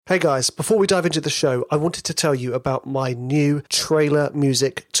Hey guys, before we dive into the show, I wanted to tell you about my new trailer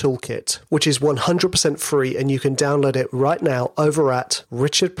music toolkit, which is 100% free and you can download it right now over at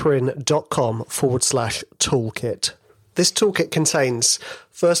richardpryn.com/toolkit. This toolkit contains,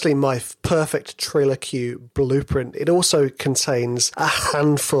 firstly, my perfect trailer cue blueprint. It also contains a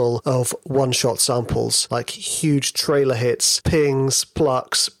handful of one-shot samples, like huge trailer hits, pings,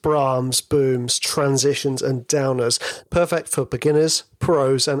 plucks, brahms, booms, transitions, and downers. Perfect for beginners,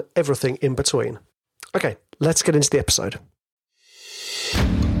 pros, and everything in between. Okay, let's get into the episode.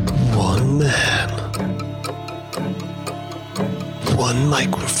 One man. One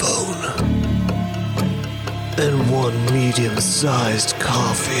microphone. And one medium-sized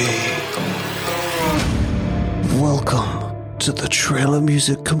coffee. Welcome to the Trailer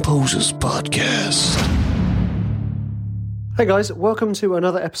Music Composers Podcast. Hey guys, welcome to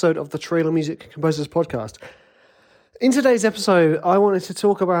another episode of the Trailer Music Composers Podcast. In today's episode, I wanted to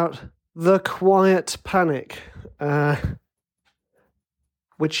talk about The Quiet Panic,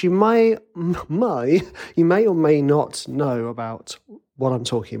 which you may or may not know about what I'm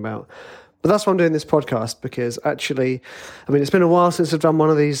talking about. But that's why I'm doing this podcast, because actually, it's been a while since I've done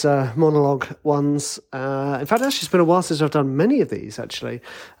one of these monologue ones. In fact, actually, it's been a while since I've done many of these, actually.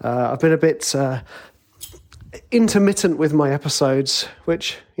 I've been a bit intermittent with my episodes,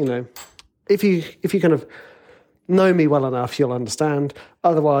 which, if you kind of know me well enough, you'll understand.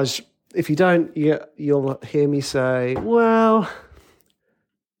 Otherwise, if you don't, you'll hear me say, well,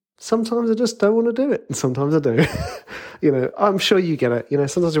 sometimes I just don't want to do it, and sometimes I do. I'm sure you get it.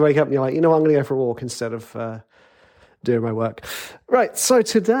 Sometimes you wake up and you're like, I'm going to go for a walk instead of doing my work. Right, so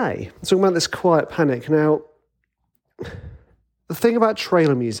today, I'm talking about this quiet panic. Now, the thing about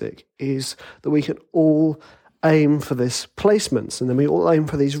trailer music is that we can all aim for this placements, and then we all aim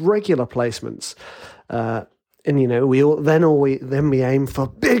for these regular placements. And we aim for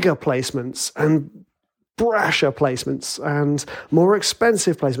bigger placements and brasher placements and more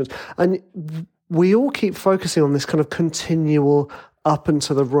expensive placements. And we all keep focusing on this kind of continual up and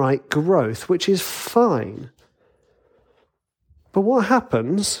to the right growth, which is fine. But what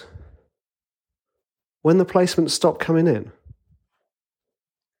happens when the placements stop coming in?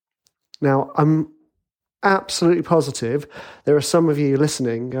 Now, I'm absolutely positive there are some of you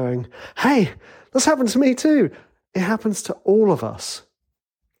listening going, hey, this happened to me too. It happens to all of us.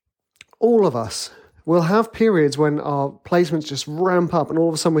 All of us. We'll have periods when our placements just ramp up and all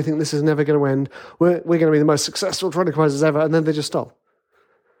of a sudden we think this is never going to end. We're going to be the most successful trailer composers ever, and then they just stop.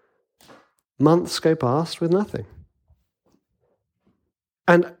 Months go past with nothing.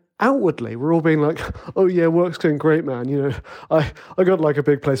 And outwardly, we're all being like, oh yeah, work's going great, man. I got like a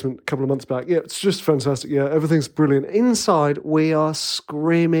big placement a couple of months back. Yeah, it's just fantastic. Yeah, everything's brilliant. Inside, we are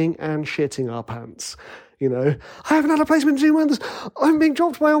screaming and shitting our pants. I haven't had a placement in 2 months. I'm being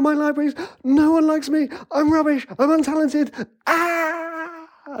dropped by all my libraries. No one likes me. I'm rubbish. I'm untalented.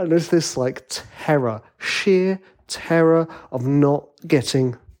 And there's this terror, sheer terror of not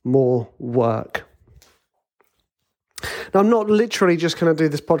getting more work. Now, I'm not literally just going to do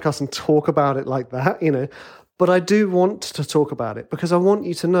this podcast and talk about it like that, but I do want to talk about it because I want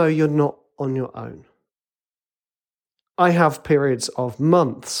you to know you're not on your own. I have periods of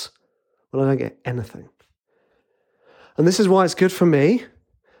months when I don't get anything. And this is why it's good for me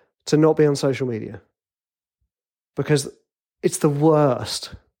to not be on social media, because it's the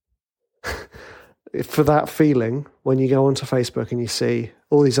worst for that feeling when you go onto Facebook and you see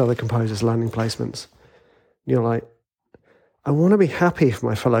all these other composers landing placements. You're like, I want to be happy for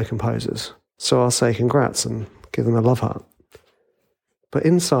my fellow composers, so I'll say congrats and give them a love heart. But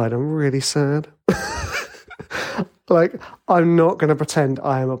inside, I'm really sad. I'm not going to pretend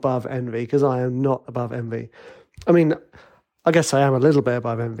I am above envy, because I am not above envy. I guess I am a little bit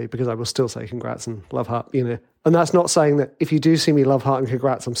above envy, because I will still say congrats and love heart, And that's not saying that if you do see me love heart and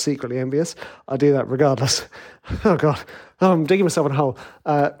congrats, I'm secretly envious. I do that regardless. Oh, God. I'm digging myself in a hole.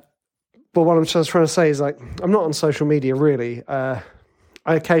 But what I'm just trying to say is, I'm not on social media, really. I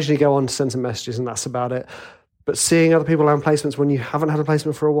occasionally go on to send some messages, and that's about it. But seeing other people land placements when you haven't had a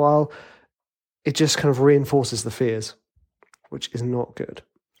placement for a while, it just kind of reinforces the fears, which is not good.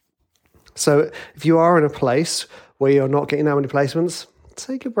 So if you are in a place where you're not getting that many placements,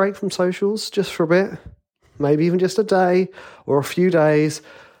 take a break from socials just for a bit, maybe even just a day or a few days,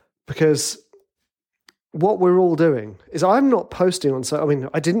 because what we're all doing is I'm not posting on,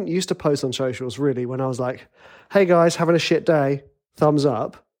 I didn't used to post on socials really when I was like, hey guys, having a shit day, thumbs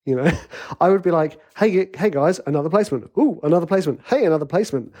up, I would be like, hey guys, another placement. Ooh, another placement. Hey, another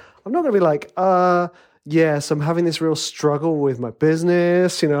placement. I'm not going to be like, yes, I'm having this real struggle with my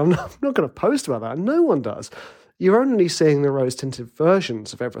business. I'm not going to post about that. No one does. you're only seeing the rose-tinted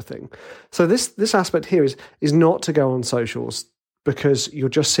versions of everything. So this aspect here is not to go on socials because you're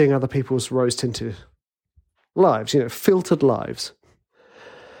just seeing other people's rose-tinted lives, filtered lives.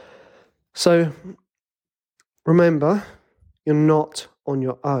 So remember, you're not on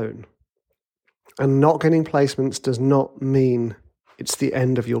your own. And not getting placements does not mean it's the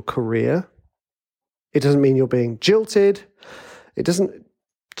end of your career. It doesn't mean you're being jilted. It doesn't.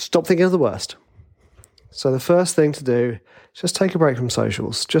 Stop thinking of the worst. So the first thing to do is just take a break from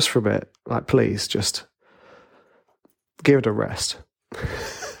socials, just for a bit. Like, please, just give it a rest.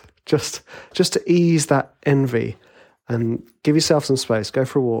 just to ease that envy and give yourself some space. Go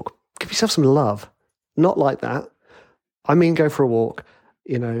for a walk. Give yourself some love. Not like that. I mean, go for a walk.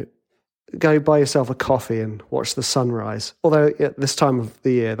 Go buy yourself a coffee and watch the sunrise. Although at this time of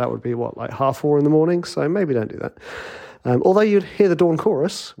the year, that would be like 4:30 in the morning. So maybe don't do that. Although you'd hear the dawn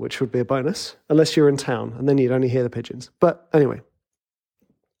chorus, which would be a bonus, unless you're in town, and then you'd only hear the pigeons. But anyway.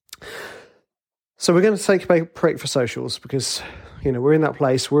 So we're going to take a break for socials because, we're in that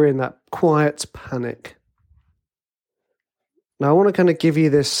place, we're in that quiet panic. Now, I want to kind of give you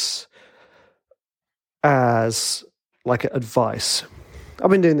this as like advice. I've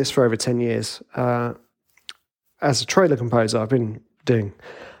been doing this for over 10 years. As a trailer composer, I've been doing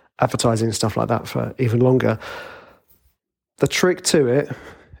advertising and stuff like that for even longer. The trick to it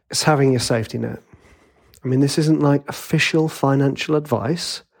is having your safety net. I mean, this isn't like official financial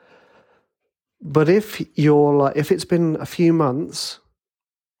advice, but if it's been a few months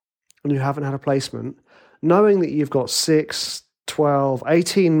and you haven't had a placement, knowing that you've got 6, 12,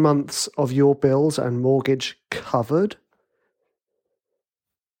 18 months of your bills and mortgage covered,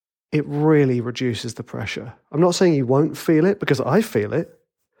 it really reduces the pressure. I'm not saying you won't feel it, because I feel it.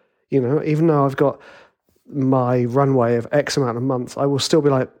 Even though I've got my runway of X amount of months, I will still be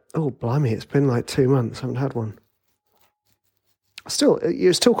like, oh, blimey, it's been like 2 months, I haven't had one. It's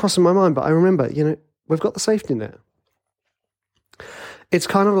still crossing my mind, but I remember, we've got the safety net. It's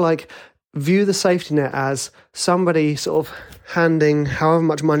kind of like, view the safety net as somebody sort of handing however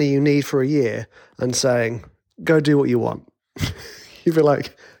much money you need for a year and saying, go do what you want. You'd be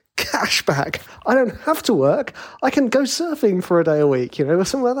like, cash back. I don't have to work. I can go surfing for a day a week, or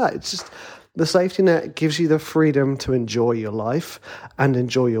something like that. It's just the safety net gives you the freedom to enjoy your life and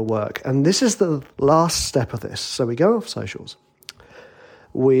enjoy your work. And this is the last step of this. So we go off socials.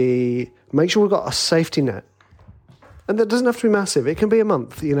 We make sure we've got a safety net. And that doesn't have to be massive. It can be a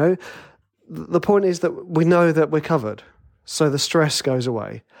month, The point is that we know that we're covered. So the stress goes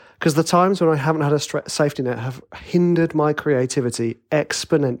away. Because the times when I haven't had a safety net have hindered my creativity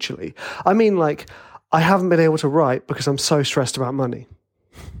exponentially. I mean, I haven't been able to write because I'm so stressed about money.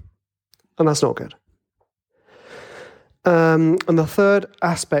 And that's not good. And the third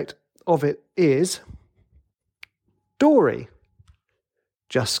aspect of it is Dory.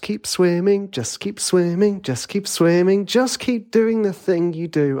 Just keep swimming, just keep swimming, just keep swimming, just keep doing the thing you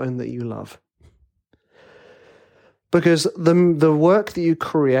do and that you love. Because the work that you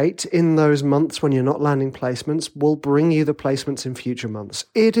create in those months when you're not landing placements will bring you the placements in future months.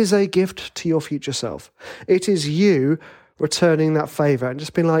 It is a gift to your future self. It is you returning that favor and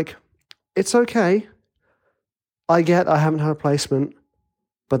just being like, it's okay. I haven't had a placement,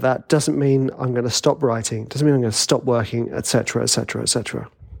 but that doesn't mean I'm going to stop writing. It doesn't mean I'm going to stop working, etc., etc., etc.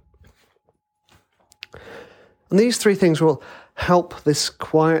 And these three things will help this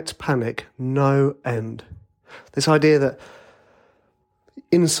quiet panic no end. This idea that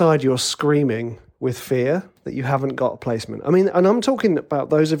inside you're screaming with fear that you haven't got a placement. I mean, and I'm talking about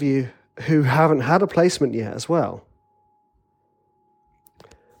those of you who haven't had a placement yet as well.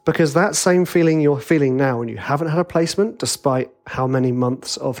 Because that same feeling you're feeling now when you haven't had a placement, despite how many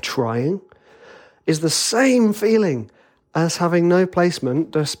months of trying, is the same feeling as having no placement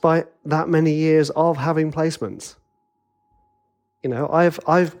despite that many years of having placements.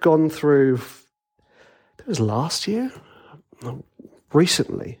 I've gone through, it was last year,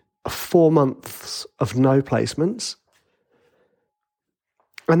 recently, 4 months of no placements.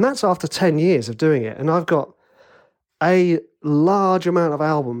 And that's after 10 years of doing it. And I've got a large amount of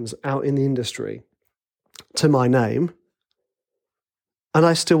albums out in the industry to my name, and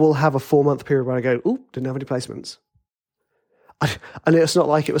I still will have a 4-month period where I go, ooh, didn't have any placements. And it's not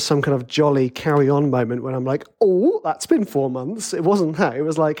like it was some kind of jolly carry-on moment when I'm like, oh, that's been 4 months. It wasn't that. It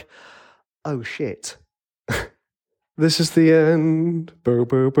was like, oh, shit. This is the end. Boo,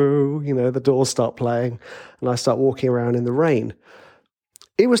 boo, boo. The doors start playing, and I start walking around in the rain.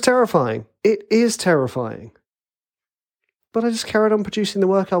 It was terrifying. It is terrifying. But I just carried on producing the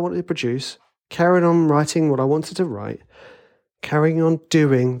work I wanted to produce, carried on writing what I wanted to write, carrying on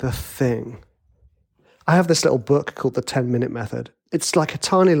doing the thing. I have this little book called The 10-Minute Method. It's like a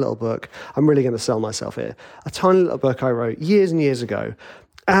tiny little book. I'm really going to sell myself here. A tiny little book I wrote years and years ago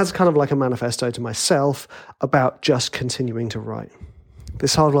as kind of like a manifesto to myself about just continuing to write.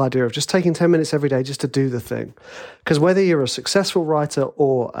 This whole idea of just taking 10 minutes every day just to do the thing. Because whether you're a successful writer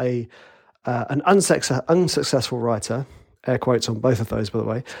or an unsuccessful writer, air quotes on both of those, by the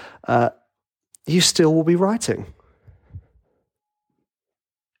way, you still will be writing.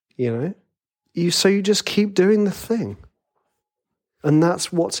 So you just keep doing the thing. And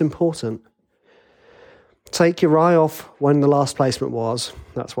that's what's important. Take your eye off when the last placement was.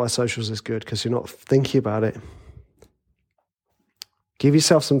 That's why socials is good, because you're not thinking about it. Give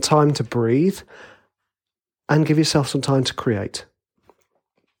yourself some time to breathe and give yourself some time to create.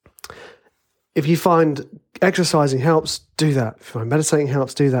 If you find exercising helps, do that. If you find meditating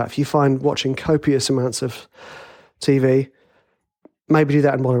helps, do that. If you find watching copious amounts of TV, maybe do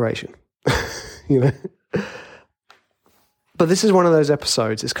that in moderation. But this is one of those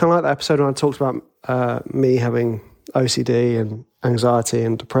episodes. It's kind of like the episode when I talked about me having OCD and anxiety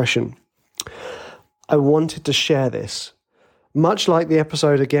and depression. I wanted to share this. Much like the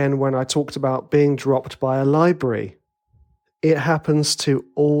episode again when I talked about being dropped by a library. It happens to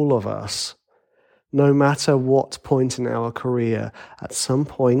all of us. No matter what point in our career, at some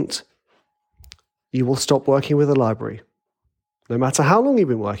point, you will stop working with a library. No matter how long you've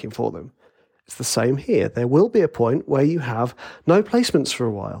been working for them. It's the same here. There will be a point where you have no placements for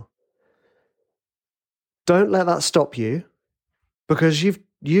a while. Don't let that stop you, because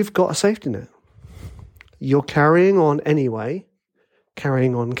you've got a safety net. You're carrying on anyway.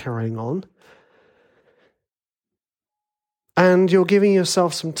 Carrying on. And you're giving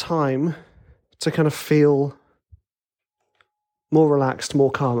yourself some time to kind of feel more relaxed,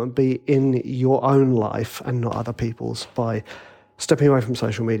 more calm, and be in your own life and not other people's by stepping away from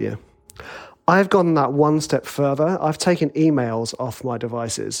social media. I've gone that one step further. I've taken emails off my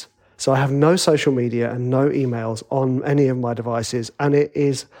devices. So I have no social media and no emails on any of my devices. And it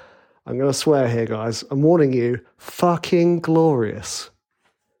is, I'm going to swear here, guys, I'm warning you, fucking glorious.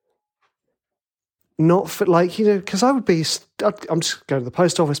 Not for, because I'm just going to the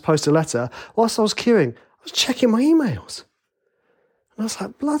post office, post a letter. Whilst I was queuing, I was checking my emails. And I was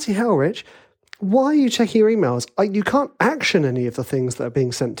like, bloody hell, Rich, why are you checking your emails? You can't action any of the things that are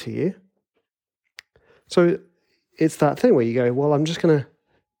being sent to you. So it's that thing where you go, well, I'm just going to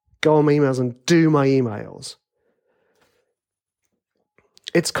go on my emails and do my emails.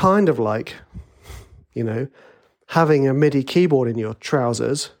 It's kind of like, having a MIDI keyboard in your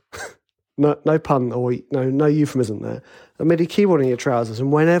trousers. No pun or no euphemism there. A MIDI keyboard in your trousers,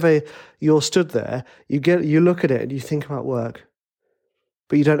 and whenever you're stood there, you look at it and you think about work,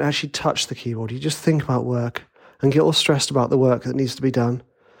 but you don't actually touch the keyboard. You just think about work and get all stressed about the work that needs to be done.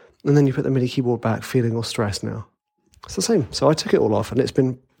 And then you put the MIDI keyboard back feeling all stressed now. It's the same. So I took it all off and it's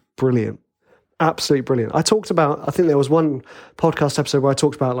been brilliant. Absolutely brilliant. I think there was one podcast episode where I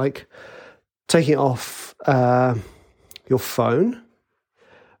talked about taking it off your phone,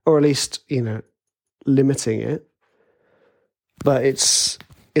 or at least, limiting it. But it's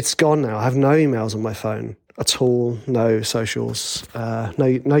gone now. I have no emails on my phone at all, no socials, no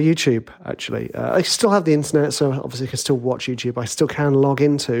YouTube, actually. I still have the internet, so obviously I can still watch YouTube. I still can log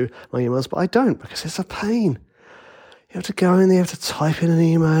into my emails, but I don't, because it's a pain. You have to go in there, you have to type in an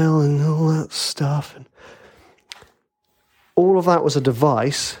email and all that stuff. And all of that was a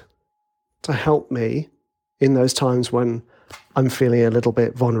device to help me in those times when I'm feeling a little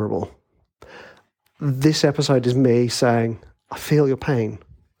bit vulnerable. This episode is me saying, I feel your pain.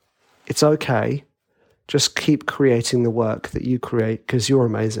 It's okay. Just keep creating the work that you create, because you're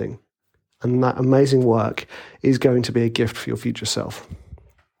amazing. And that amazing work is going to be a gift for your future self.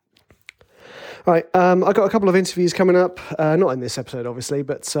 All right, I've got a couple of interviews coming up, not in this episode, obviously,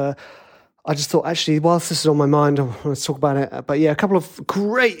 but I just thought, actually, whilst this is on my mind, I want to talk about it. But yeah, a couple of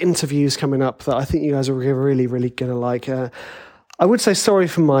great interviews coming up that I think you guys are really, really going to like. I would say sorry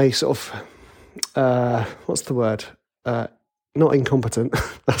for my sort of, what's the word? Not incompetent,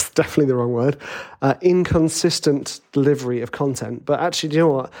 that's definitely the wrong word, inconsistent delivery of content. But actually, do you know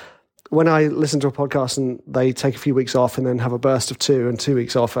what? When I listen to a podcast and they take a few weeks off and then have a burst of 2 and 2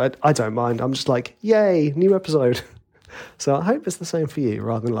 weeks off, I don't mind. I'm just like, yay, new episode. So I hope it's the same for you,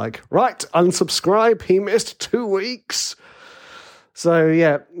 rather than right, unsubscribe, he missed 2 weeks. So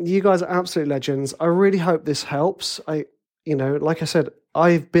yeah, you guys are absolute legends. I really hope this helps. Like I said,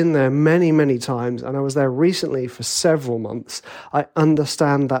 I've been there many, many times, and I was there recently for several months. I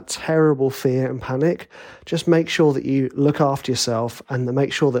understand that terrible fear and panic. Just make sure that you look after yourself, and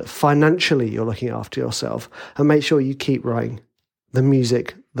make sure that financially you're looking after yourself, and make sure you keep writing the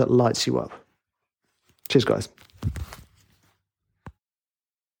music that lights you up. Cheers, guys.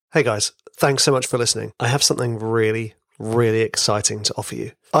 Hey guys, thanks so much for listening. I have something really exciting to offer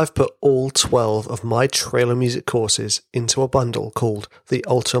you. I've put all 12 of my trailer music courses into a bundle called the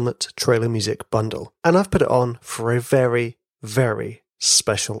Ultimate Trailer Music Bundle. And I've put it on for a very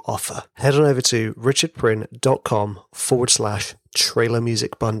special offer. Head on over to richardpryn.com/trailer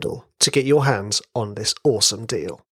music bundle to get your hands on this awesome deal.